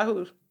 By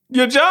who?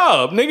 Your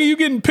job, nigga. You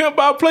getting pimped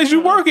by a place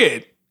you work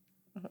at.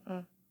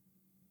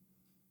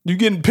 You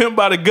getting pimped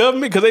by the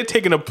government because they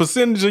taking a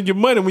percentage of your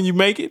money when you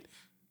make it.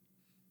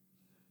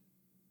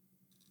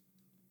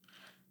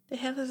 The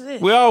hell is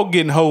this? We all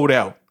getting hoed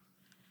out.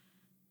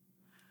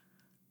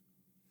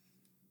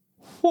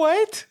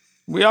 What?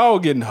 We all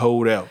getting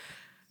hoed out.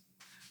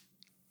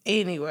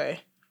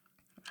 Anyway.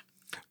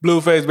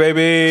 Blueface,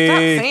 baby. Stop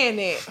saying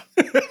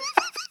that.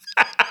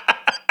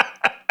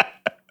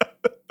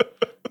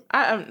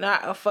 I am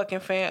not a fucking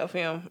fan of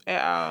him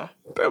at all.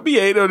 Don't be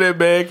hating on that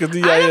man because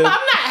he I'm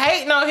not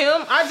hating on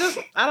him.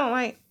 I don't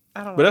like.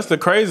 But that's the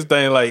crazy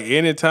thing. Like,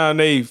 anytime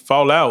they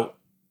fall out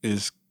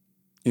is,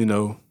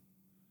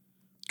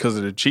 because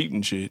of the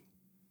cheating shit.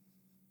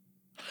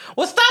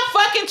 Well, stop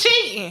fucking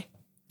cheating.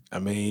 I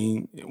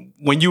mean,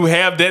 when you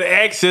have that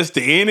access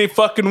to any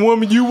fucking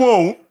woman you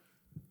want,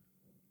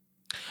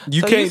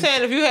 you can't. You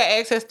saying if you had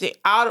access to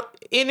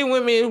any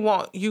women you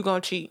want, you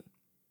gonna cheat?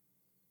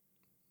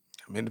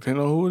 I mean,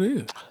 depending on who it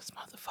is. Oh, this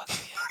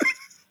motherfucker.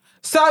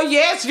 So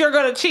yes, you're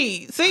gonna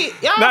cheat. See,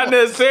 y'all. Not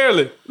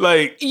necessarily.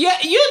 Like, yeah,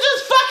 you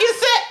just fucking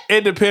said.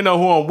 It depends on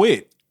who I'm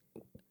with.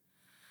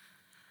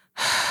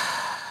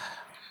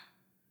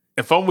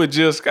 If I'm with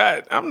Jill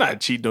Scott, I'm not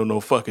cheating on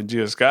no fucking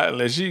Jill Scott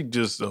unless she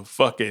just a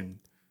fucking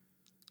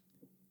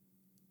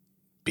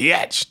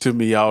bitch to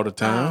me all the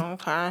time. Oh,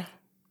 okay.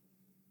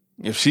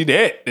 If she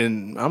that,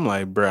 then I'm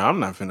like, bro, I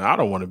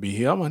don't want to be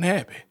here. I'm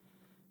unhappy.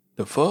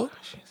 The fuck?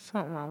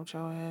 Something wrong with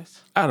your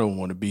ass. I don't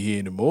want to be here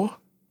anymore.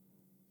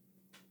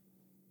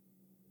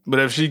 But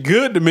if she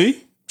good to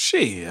me,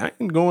 shit, I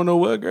ain't going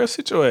nowhere, girl.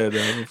 Sit your ass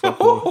down.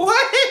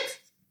 What?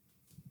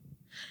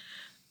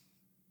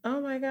 Oh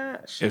my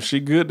gosh. If she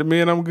good to me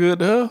and I'm good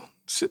to her,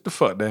 sit the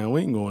fuck down.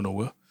 We ain't going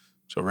nowhere.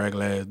 Sit your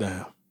regular ass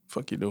down.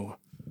 Fuck you doing?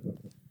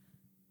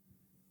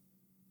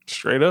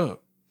 Straight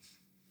up.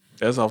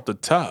 That's off the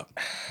top.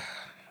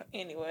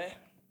 Anyway.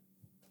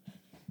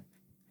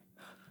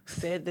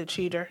 Said the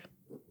cheater.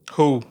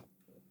 Who?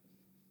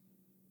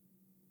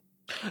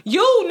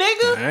 You,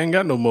 nigga. I ain't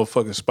got no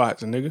motherfucking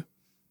spots, nigga.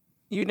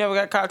 You never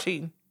got caught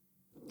cheating.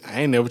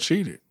 I ain't never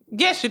cheated.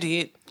 Yes, you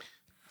did.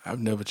 I've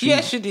never cheated.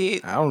 Yes, you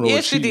did. I don't know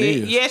what cheating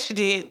is. Yes, you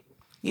did.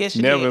 Yes,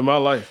 you did. Never in my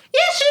life.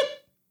 Yes, you.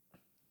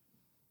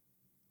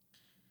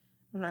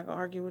 I'm not gonna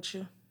argue with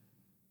you.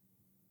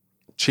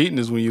 Cheating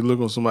is when you look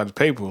on somebody's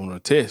paper on a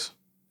test.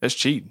 That's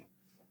cheating.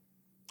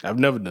 I've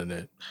never done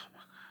that. Oh my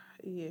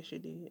God. Yes, you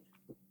did.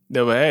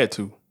 Never had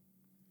to.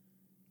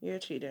 You're a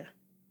cheater.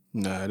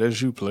 Nah,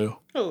 that's you, player.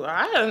 Oh,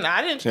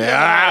 I didn't cheat.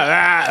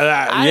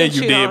 Yeah,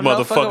 you did,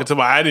 motherfucker. To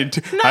I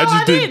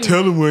just didn't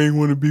tell him I ain't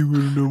want to be with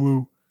him no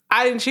more.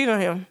 I didn't cheat on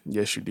him.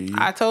 Yes, you did.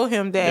 I told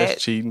him that.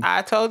 That's cheating.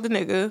 I told the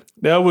nigga.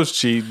 That was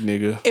cheating,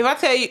 nigga. If I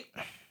tell you,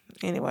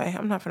 anyway,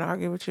 I'm not gonna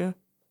argue with you.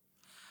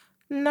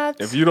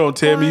 If you don't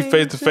tell me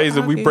face to face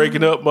that we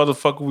breaking up,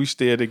 motherfucker, we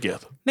still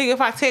together. Nigga,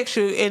 if I text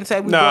you and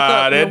say we broke up,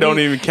 nah, that don't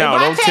even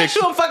count. If I text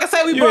you and fucking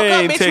say we broke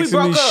up, bitch, we broke up. You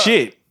ain't texting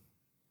me shit.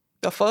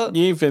 The fuck?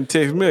 You ain't finna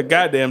text me a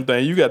goddamn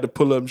thing. You got to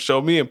pull up and show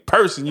me in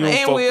person. You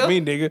don't fuck with me,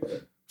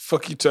 nigga.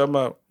 Fuck you talking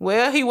about?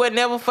 Well, he wasn't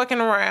never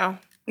fucking around.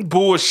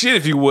 Bullshit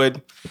if you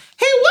would.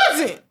 He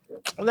wasn't.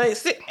 Like,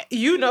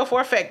 you know for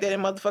a fact that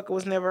motherfucker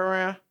was never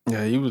around.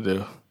 Yeah, he was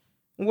there.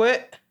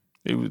 What?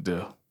 He was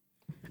there.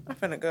 I'm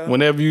finna go.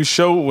 Whenever you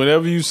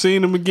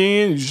seen him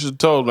again, you should have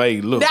told him,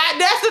 hey, look.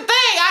 That's the thing.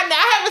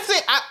 I haven't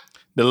seen...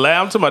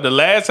 I'm talking about the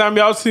last time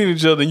y'all seen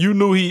each other, you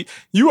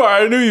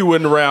already knew you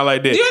wasn't around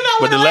like that. You know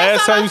but the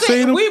last time you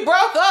seen him? We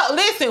broke up.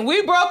 Listen,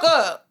 we broke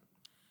up.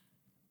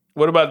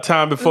 What about the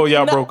time before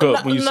y'all broke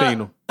up when you seen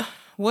him?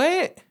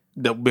 What?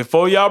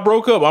 Before y'all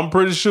broke up, I'm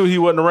pretty sure he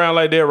wasn't around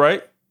like that,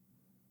 right?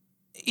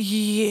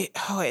 Yeah.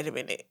 Oh, wait a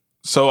minute.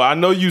 So I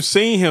know you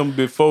seen him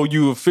before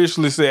you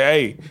officially said,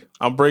 hey,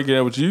 I'm breaking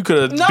up with you. You could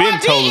have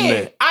told him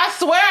that. I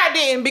swear I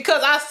didn't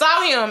because I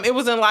saw him. It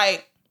was in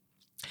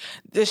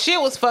the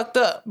shit was fucked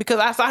up because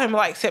I saw him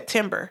in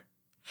September.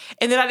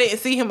 And then I didn't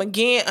see him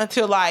again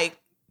until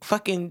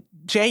fucking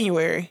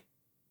January.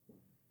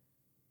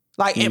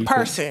 In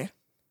person.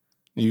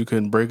 You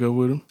couldn't break up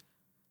with him?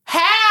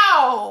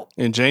 How?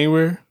 In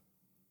January?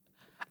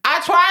 I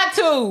tried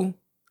to.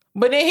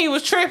 But then he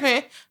was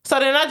tripping, so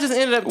then I just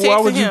ended up texting him. Why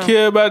would you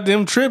care about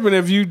them tripping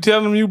if you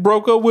tell him you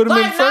broke up with him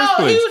in the first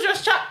place? He was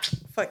just trying.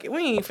 Fuck it,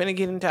 we ain't finna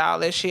get into all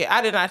that shit.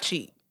 I did not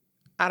cheat.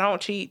 I don't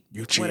cheat.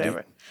 You cheated.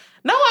 Whatever.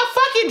 No,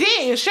 I fucking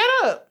didn't. Shut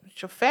up.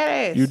 It's your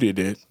fat ass. You did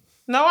that.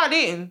 No, I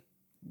didn't.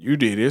 You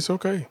did. It's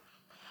okay.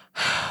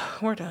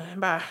 We're done.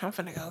 Bye. I'm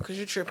finna go because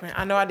you're tripping.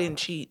 I know I didn't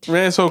cheat.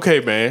 Man, it's okay,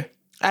 man.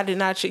 I did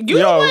not cheat. You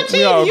the one cheating.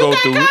 You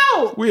got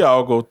caught. We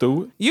all go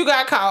through it. You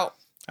got caught.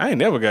 I ain't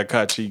never got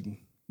caught cheating.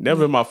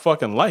 Never in my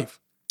fucking life.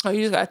 Oh,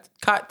 you just got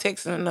caught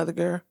texting another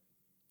girl.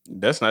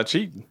 That's not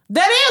cheating.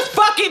 That is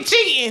fucking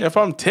cheating. If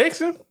I'm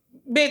texting?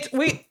 Bitch,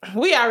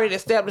 we already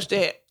established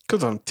that.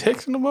 Because I'm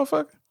texting the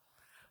motherfucker?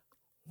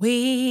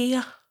 We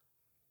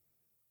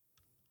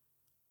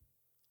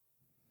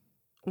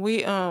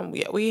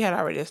had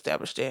already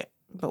established that,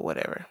 but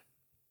whatever.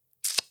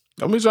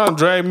 Don't be trying to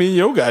drag me in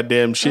your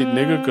goddamn shit,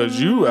 nigga, because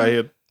you out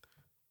here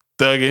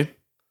thugging.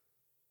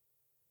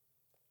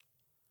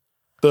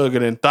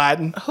 Thugging and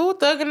thotting. Who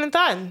thugging and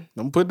thotting?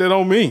 Don't put that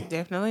on me.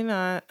 Definitely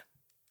not.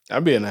 I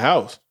be in the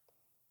house.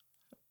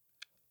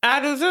 I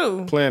do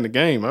too. Playing the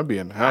game, I be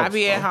in the house. I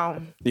be at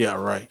home. Yeah,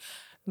 right.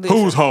 Listen.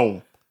 Who's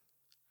home?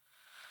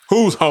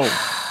 Who's home?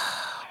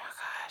 Oh my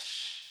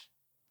gosh.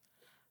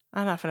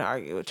 I'm not finna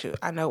argue with you.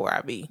 I know where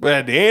I be. But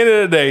at the end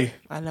of the day,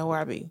 I know where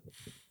I be.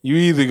 You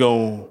either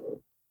gonna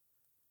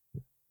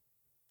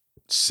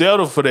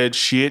settle for that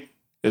shit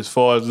as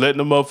far as letting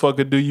the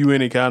motherfucker do you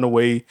any kind of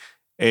way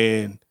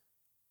and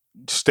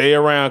stay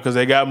around because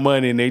they got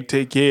money and they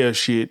take care of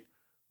shit,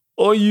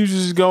 or you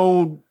just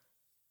gonna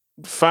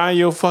find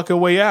your fucking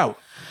way out.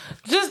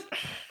 Just,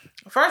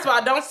 first of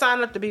all, don't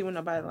sign up to be with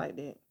nobody like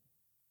that.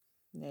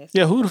 Nasty.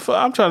 Yeah, who the fuck?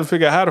 I'm trying to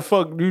figure out how the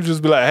fuck you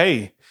just be like,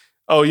 hey,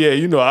 oh yeah,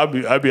 you know, I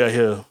be out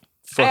here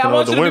fucking hey, I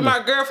want other you to women. be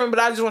my girlfriend, but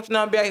I just want you to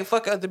know I be out here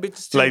fucking other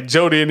bitches too. Like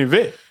Jody and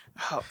Yvette.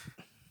 Oh.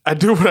 I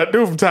do what I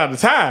do from time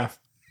to time.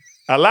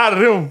 I lie to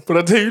them, but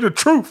I tell you the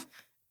truth.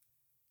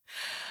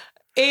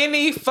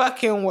 Any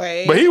fucking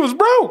way. But he was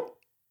broke.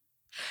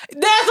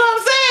 That's what I'm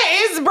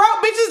saying. It's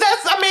broke bitches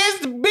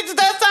it's bitches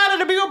that sign up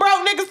to be with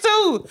broke niggas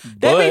too.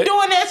 They be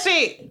doing that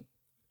shit.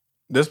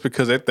 That's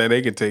because they think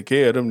they can take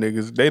care of them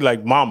niggas. They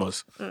like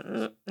mamas.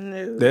 No.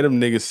 They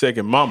them niggas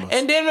second mamas.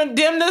 And then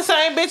them the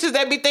same bitches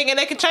that be thinking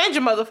they can change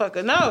a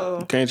motherfucker. No.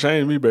 You can't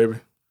change me, baby.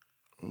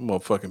 I'm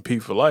motherfucking P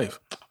for life.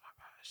 Oh my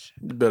gosh.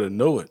 You better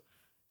know it.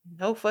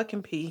 No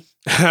fucking P.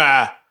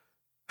 Ha!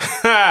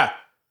 Ha!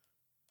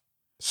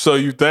 So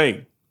you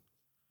think.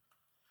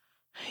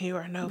 You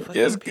are no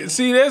fucking P.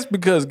 See, that's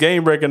because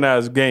game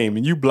recognized game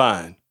and you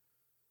blind.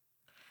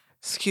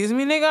 Excuse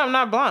me, nigga, I'm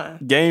not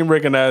blind. Game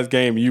recognized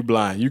game and you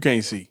blind. You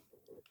can't see.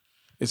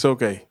 It's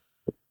okay.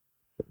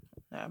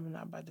 I'm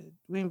not about to.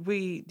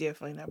 We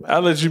definitely not about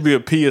I'll let you be a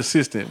P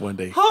assistant one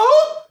day. Who?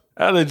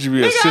 I'll let you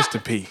be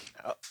assistant P.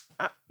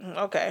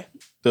 Okay.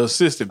 The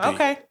assistant P.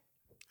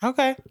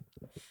 Okay.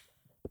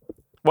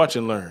 Watch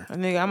and learn.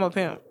 Nigga, I'm a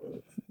pimp.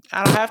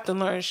 I don't have to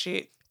learn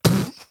shit.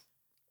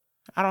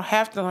 I don't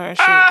have to learn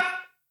shit.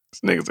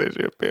 This nigga said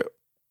you're a pimp.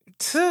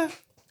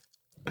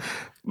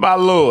 My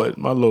lord.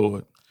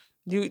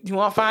 You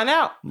want to find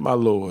out? My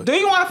lord. Do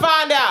you want to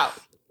find out?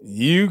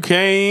 You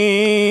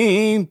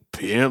can't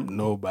pimp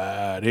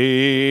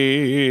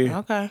nobody.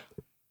 Okay.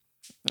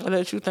 I'll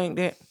let you think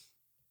that.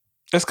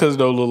 That's because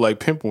those look like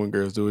pimp when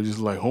girls do it, just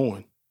like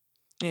horn.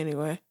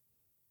 Anyway.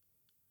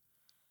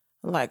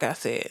 Like I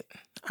said,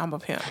 I'm a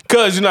pimp.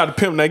 Cause you're not a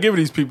pimp. Now give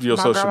these people your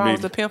social media. My grandma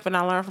was a pimp and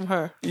I learned from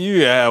her.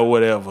 Yeah,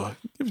 whatever.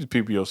 Give these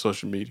people your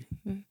social media.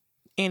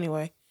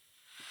 Anyway.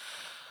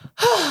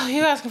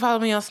 You guys can follow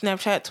me on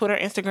Snapchat, Twitter,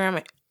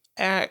 Instagram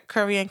at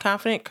Curvy and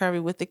Confident.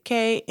 Curvy with the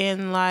K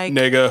and like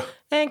nigga.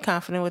 And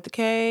Confident with the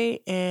K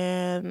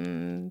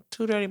and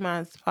Two Dirty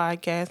Minds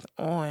podcast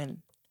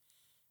on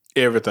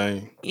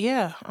everything.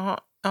 Yeah, on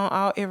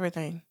all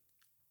everything.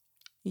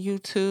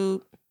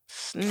 YouTube,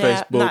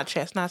 Snap, Facebook. Not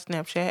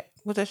Snapchat.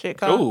 What's that shit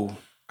called? Ooh,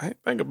 I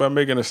ain't think about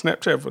making a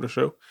Snapchat for the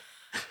show.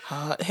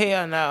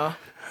 Hell no.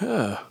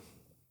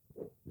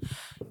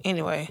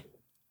 Anyway,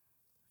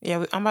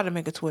 yeah, I'm about to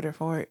make a Twitter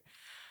for it.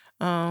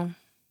 All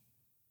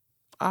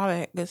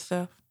that good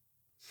stuff.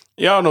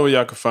 Y'all know where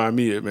y'all can find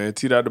me at, man.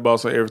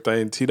 T.the-boss on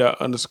everything.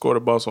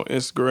 T._the-boss on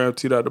Instagram.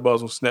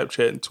 T.the-boss on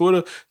Snapchat and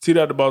Twitter.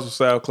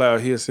 T.the-boss on SoundCloud.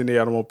 Here, Cindy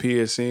Adam on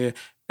PSN.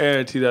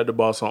 And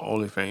T.the-boss on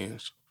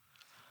OnlyFans.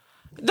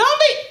 Don't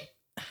be.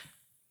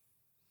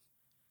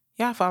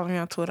 Y'all follow me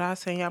on Twitter. I'll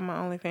send y'all my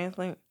OnlyFans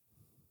link.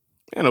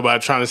 Ain't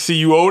nobody trying to see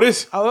you,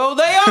 Otis. Oh,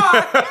 they are.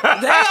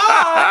 They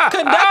are.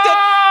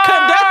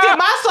 Conducted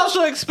my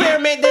social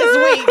experiment this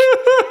week.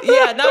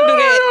 Yeah, don't do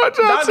that.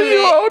 Don't do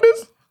that.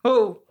 Otis.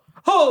 Who?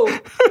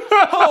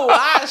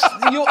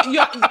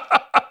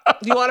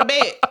 You want to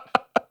bet?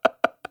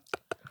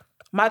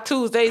 My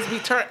Tuesdays be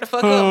turned the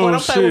fuck up. Boy,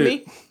 don't play with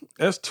me.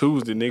 That's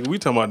Tuesday, nigga. We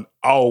talking about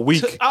all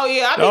week. Oh,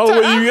 yeah. All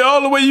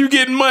the way you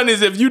getting money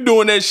is if you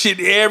doing that shit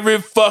every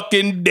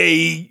fucking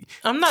day.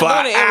 I'm not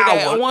doing it every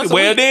day. Once a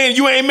week. Then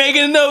you ain't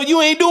making enough. You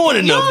ain't doing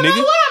enough, nigga. You don't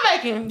know what I'm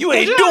making. You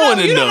ain't doing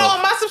enough. You don't know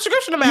what my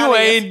subscription amount is. You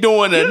ain't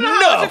doing enough. You don't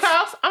know how much it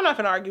costs. I'm not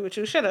going to argue with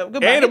you. Shut up.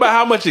 Goodbye. It ain't about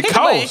how much it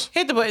costs.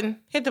 Hit the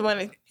button. It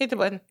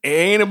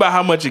ain't about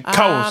how much it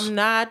costs. I'm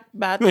not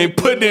about to. You ain't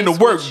putting in the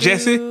work,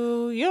 Jesse.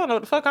 You don't know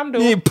what the fuck I'm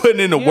doing. You ain't putting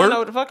in the work. You don't know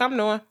what the fuck I'm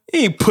doing. You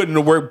ain't putting in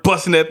the work,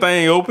 busting that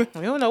thing open.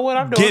 You don't know what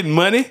I'm doing. Getting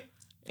money.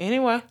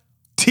 Anyway.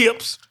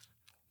 Tips.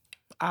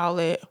 All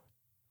that.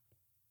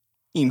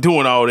 You ain't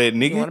doing all that,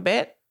 nigga. You want to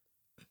bet?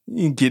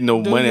 You ain't getting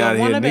no Do money you out of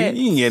here, wanna nigga. bet?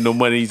 You ain't getting no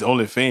money in these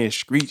OnlyFans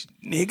streets,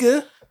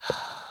 nigga.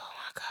 Oh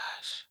my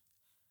gosh.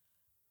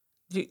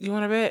 You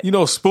want to bet? You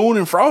know Spoon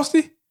and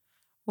Frosty?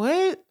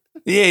 What?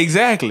 Yeah,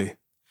 exactly.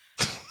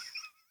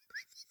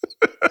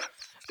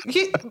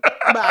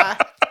 Bye.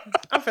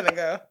 I'm finna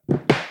go.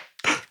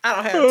 I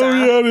don't have Oh,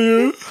 time.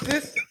 yeah, yeah.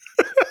 This